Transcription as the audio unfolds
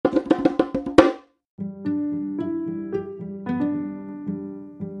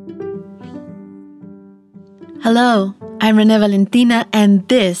Hello, I'm Renee Valentina, and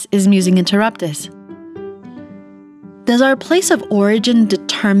this is Musing Interruptus. Does our place of origin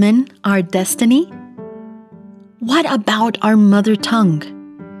determine our destiny? What about our mother tongue?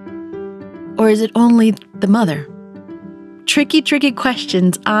 Or is it only the mother? Tricky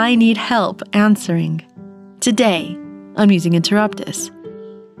questions I need help answering. Today on Musing Interruptus.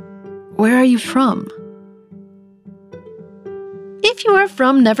 Where are you from? If you are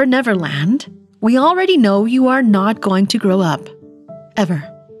from Never Never Land, we already know you are not going to grow up. Ever.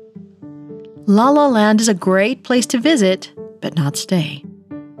 La La Land is a great place to visit, but not stay.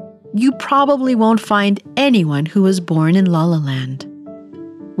 You probably won't find anyone who was born in La La Land.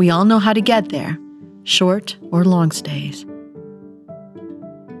 We all know how to get there, short or long stays.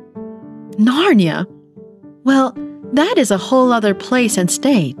 Narnia? Well, that is a whole other place and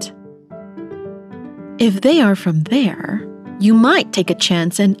state. If they are from there, you might take a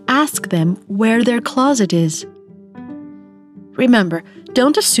chance and ask them where their closet is. Remember,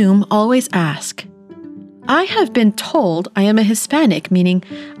 don't assume, always ask. I have been told I am a Hispanic, meaning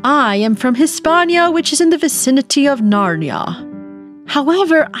I am from Hispania, which is in the vicinity of Narnia.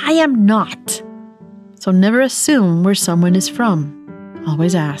 However, I am not. So never assume where someone is from.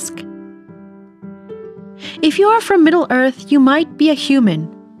 Always ask. If you are from Middle-earth, you might be a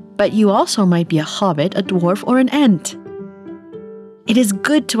human, but you also might be a hobbit, a dwarf, or an ent. It is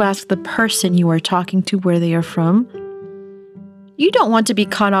good to ask the person you are talking to where they are from. You don't want to be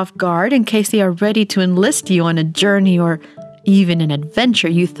caught off guard in case they are ready to enlist you on a journey or even an adventure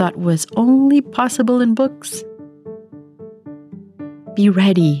you thought was only possible in books. Be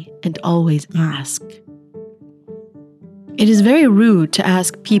ready and always ask. It is very rude to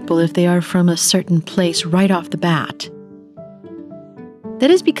ask people if they are from a certain place right off the bat.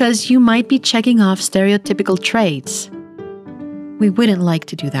 That is because you might be checking off stereotypical traits. We wouldn't like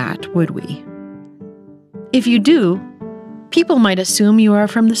to do that, would we? If you do, people might assume you are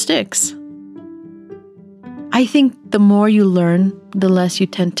from the sticks. I think the more you learn, the less you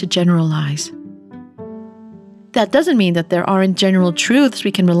tend to generalize. That doesn't mean that there aren't general truths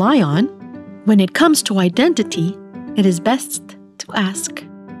we can rely on. When it comes to identity, it is best to ask.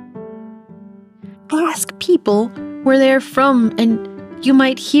 Ask people where they are from, and you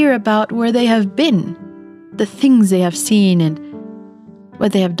might hear about where they have been, the things they have seen, and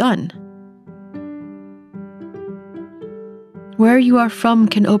what they have done. Where you are from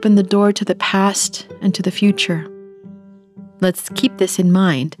can open the door to the past and to the future. Let's keep this in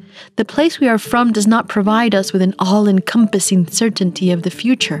mind. The place we are from does not provide us with an all-encompassing certainty of the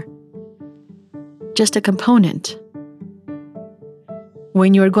future. Just a component.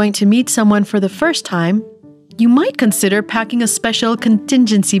 When you are going to meet someone for the first time, you might consider packing a special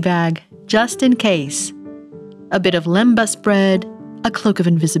contingency bag, just in case. A bit of lembas bread, a cloak of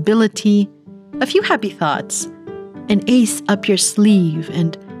invisibility, a few happy thoughts, an ace up your sleeve,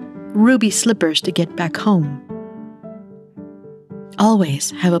 and ruby slippers to get back home. Always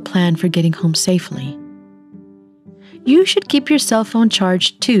have a plan for getting home safely. You should keep your cell phone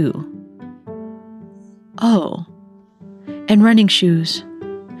charged too. Oh, and running shoes.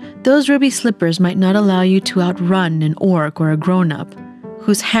 Those ruby slippers might not allow you to outrun an orc or a grown-up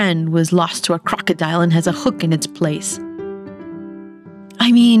whose hand was lost to a crocodile and has a hook in its place.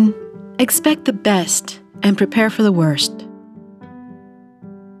 I mean, expect the best and prepare for the worst.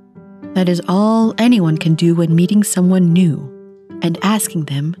 That is all anyone can do when meeting someone new and asking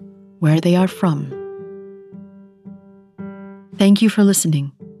them where they are from. Thank you for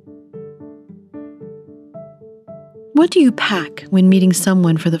listening. What do you pack when meeting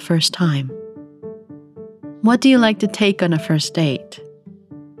someone for the first time? What do you like to take on a first date?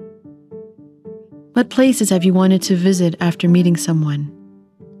 What places have you wanted to visit after meeting someone?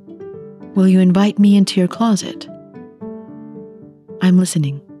 Will you invite me into your closet? I'm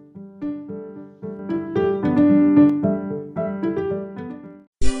listening.